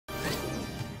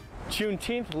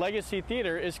Juneteenth Legacy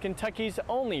Theatre is Kentucky's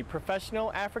only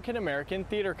professional African-American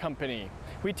theater company.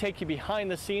 We take you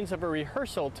behind the scenes of a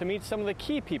rehearsal to meet some of the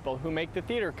key people who make the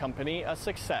theater company a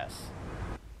success.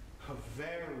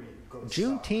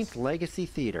 Juneteenth Legacy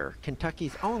Theatre,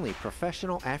 Kentucky's only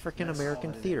professional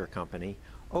African-American theater company,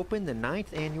 opened the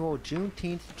 9th annual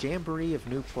Juneteenth Jamboree of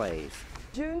New Plays.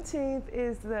 Juneteenth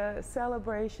is the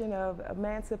celebration of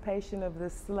emancipation of the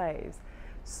slaves.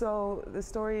 So the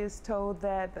story is told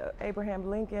that Abraham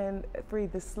Lincoln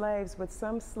freed the slaves, but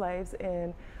some slaves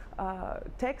in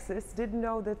Texas didn't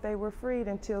know that they were freed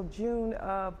until June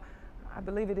of, I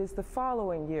believe it is the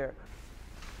following year.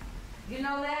 You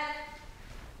know that?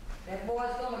 That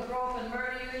boy's gonna grow up and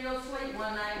murder you in your sleep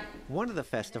one night. One of the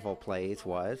festival plays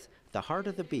was The Heart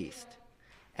of the Beast.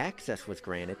 Access was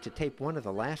granted to tape one of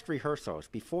the last rehearsals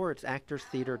before its Actors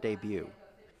Theater debut.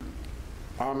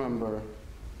 I remember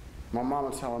my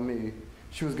mama telling me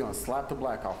she was gonna slap the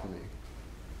black off of me.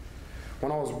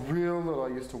 When I was real little, I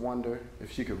used to wonder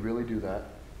if she could really do that.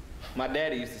 My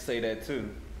daddy used to say that too,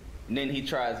 and then he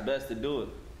tried his best to do it.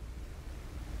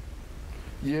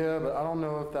 Yeah, but I don't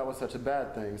know if that was such a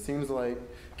bad thing. Seems like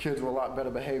kids were a lot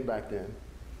better behaved back then.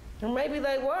 Well, maybe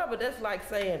they were, but that's like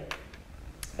saying,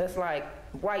 that's like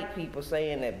white people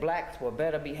saying that blacks were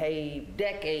better behaved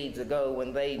decades ago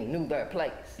when they knew their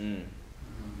place.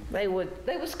 They were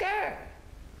scared.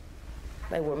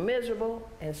 They were miserable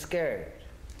and scared.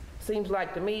 Seems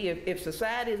like to me, if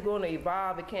society is going to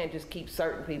evolve, it can't just keep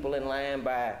certain people in line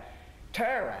by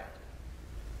terrorizing.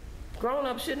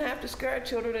 Grown-ups shouldn't have to scare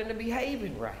children into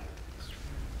behaving right.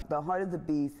 The Heart of the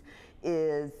Beast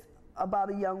is about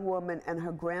a young woman and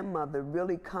her grandmother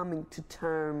really coming to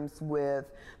terms with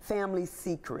family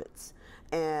secrets,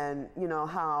 and you know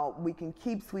how we can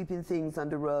keep sweeping things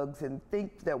under rugs and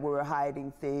think that we're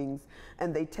hiding things,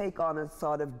 and they take on a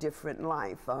sort of different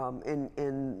life.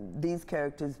 In these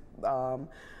characters,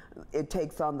 it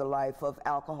takes on the life of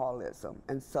alcoholism,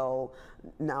 and so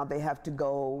now they have to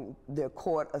go, they're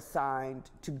court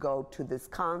assigned to go to this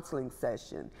counseling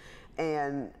session.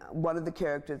 And one of the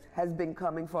characters has been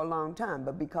coming for a long time,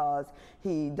 but because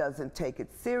he doesn't take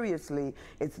it seriously,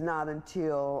 it's not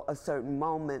until a certain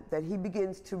moment that he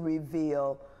begins to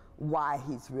reveal why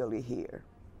he's really here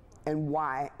and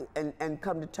why, and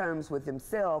come to terms with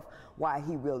himself why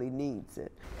he really needs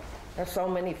it. There's so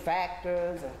many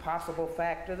factors and possible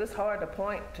factors. It's hard to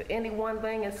point to any one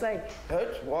thing and say,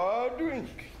 that's why I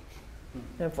drink.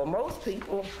 And for most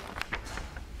people...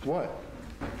 What?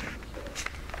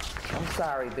 I'm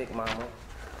sorry, Big Mama,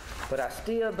 but I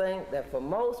still think that for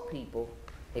most people,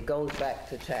 it goes back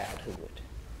to childhood.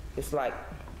 It's like,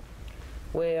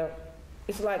 well,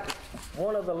 it's like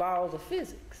one of the laws of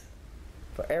physics.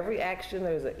 For every action,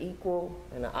 there's an equal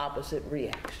and an opposite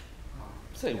reaction.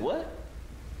 Say what?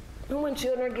 And when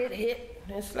children get hit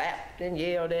and slapped and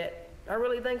yelled at, I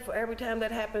really think for every time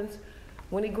that happens,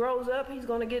 when he grows up, he's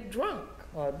gonna get drunk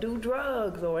or do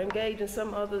drugs or engage in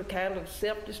some other kind of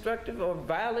self-destructive or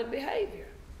violent behavior.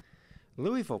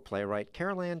 Louisville playwright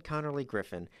Carol Ann Connerly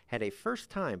Griffin had a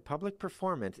first-time public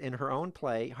performance in her own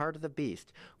play, Heart of the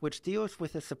Beast, which deals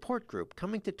with a support group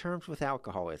coming to terms with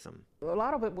alcoholism. A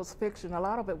lot of it was fiction, a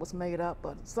lot of it was made up,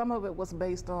 but some of it was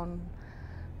based on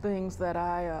things that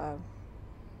I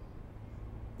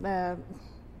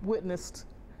witnessed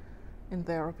in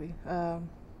therapy.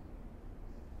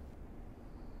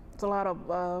 It's a lot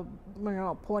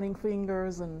of pointing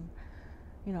fingers and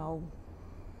a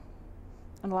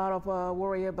lot of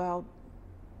worry about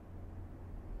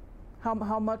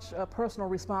how much personal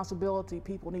responsibility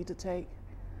people need to take.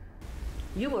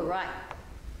 You were right.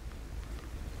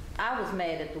 I was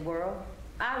mad at the world.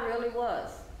 I really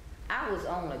was. I was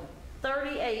only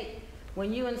 38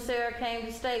 when you and Sarah came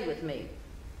to stay with me.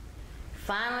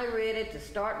 Finally ready to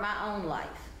start my own life.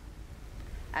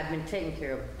 I've been taking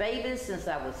care of babies since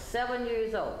I was 7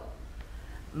 years old.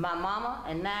 My mama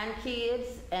and 9 kids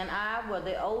and I were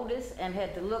the oldest and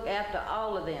had to look after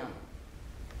all of them.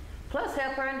 Plus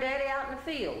help her and Daddy out in the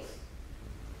fields.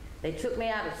 They took me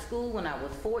out of school when I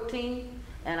was 14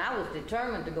 and I was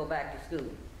determined to go back to school.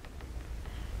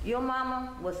 Your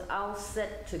mama was all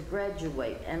set to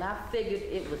graduate and I figured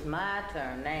it was my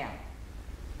turn now.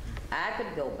 I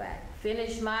could go back,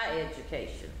 finish my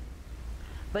education.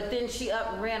 But then she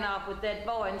up and ran off with that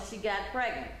boy and she got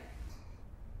pregnant.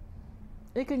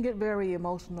 It can get very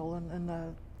emotional in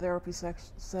a therapy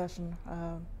session.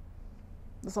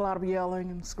 There's a lot of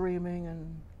yelling and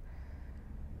screaming,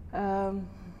 and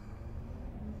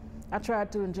I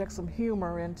tried to inject some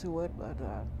humor into it, but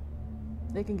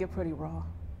it can get pretty raw.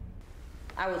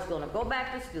 I was gonna go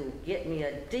back to school, get me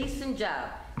a decent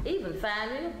job, even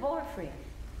find me a boyfriend.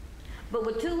 But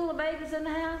with 2 little babies in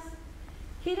the house,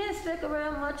 he didn't stick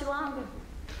around much longer.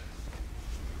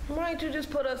 Why don't you just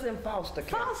put us in foster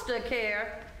care? Foster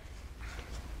care?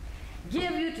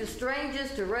 Give you to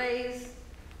strangers to raise?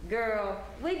 Girl,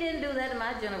 we didn't do that in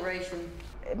my generation.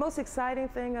 The most exciting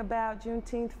thing about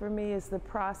Juneteenth for me is the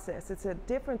process. It's a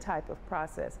different type of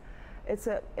process.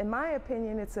 In my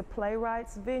opinion, it's a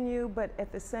playwright's venue, but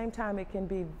at the same time, it can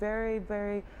be very,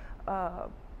 very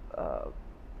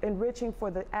enriching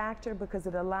for the actor, because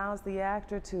it allows the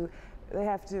actor to, they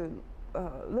have to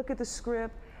look at the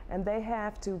script, and they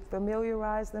have to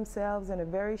familiarize themselves in a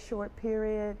very short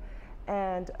period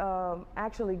and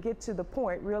actually get to the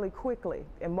point really quickly.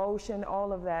 Emotion,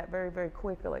 all of that very, very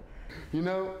quickly. You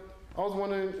know, I was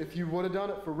wondering if you would have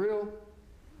done it for real,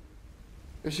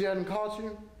 if she hadn't caught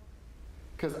you,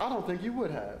 because I don't think you would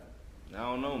have. I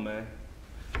don't know, man.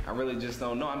 I really just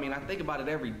don't know. I mean, I think about it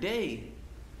every day.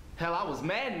 Hell, I was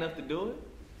mad enough to do it.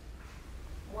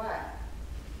 Why?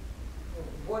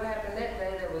 What happened that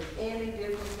day that was any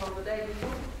different from the day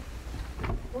before?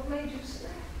 What made you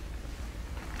snap?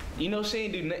 You know, she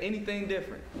ain't do anything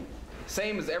different.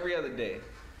 Same as every other day.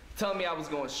 Telling me I was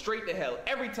going straight to hell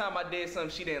every time I did something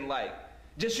she didn't like.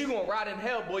 Just, you gonna rot in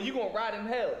hell, boy, you gonna rot in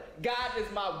hell. God is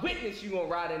my witness, you gonna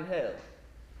rot in hell.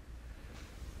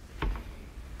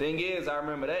 Thing is, I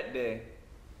remember that day.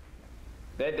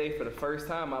 That day, for the first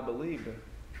time, I believed her.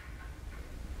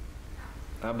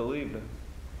 I believed her.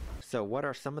 So what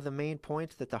are some of the main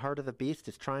points that the Heart of the Beast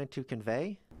is trying to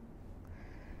convey?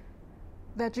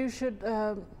 That you should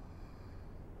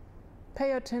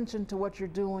pay attention to what you're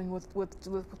doing with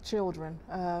children.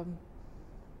 A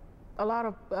lot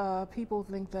of people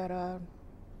think that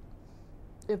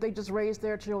if they just raise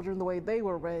their children the way they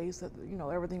were raised, that, you know,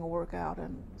 everything will work out,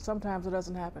 and sometimes it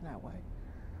doesn't happen that way.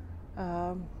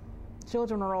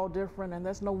 Children are all different, and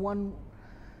there's no one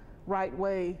right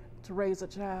way to raise a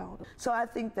child. So I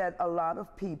think that a lot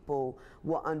of people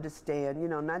will understand, you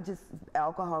know, not just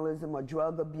alcoholism or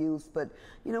drug abuse, but,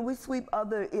 you know, we sweep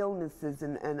other illnesses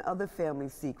and other family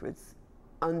secrets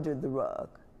under the rug.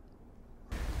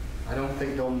 I don't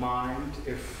think they'll mind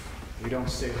if we don't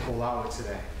stay the whole hour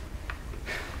today.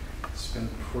 It's been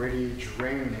pretty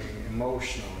draining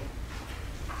emotionally.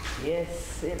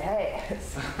 Yes, it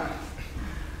has.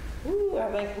 Ooh,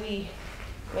 I think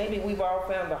maybe we've all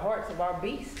found the hearts of our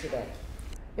beasts today.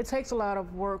 It takes a lot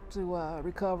of work to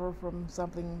recover from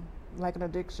something like an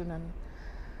addiction, and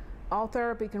all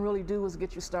therapy can really do is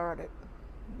get you started.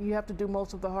 You have to do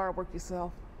most of the hard work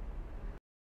yourself.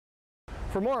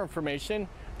 For more information,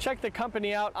 check the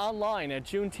company out online at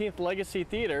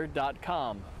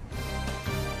JuneteenthLegacyTheatre.com.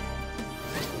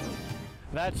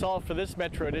 That's all for this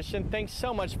Metro Edition. Thanks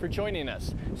so much for joining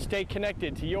us. Stay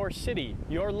connected to your city,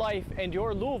 your life, and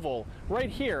your Louisville right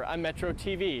here on Metro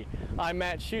TV. I'm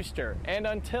Matt Schuster, and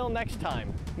until next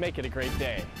time, make it a great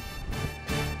day.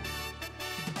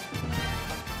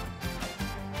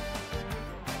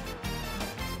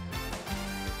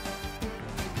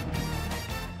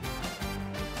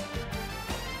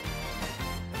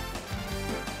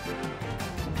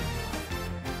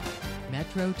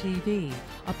 Metro TV,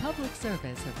 a public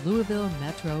service of Louisville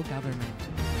Metro government.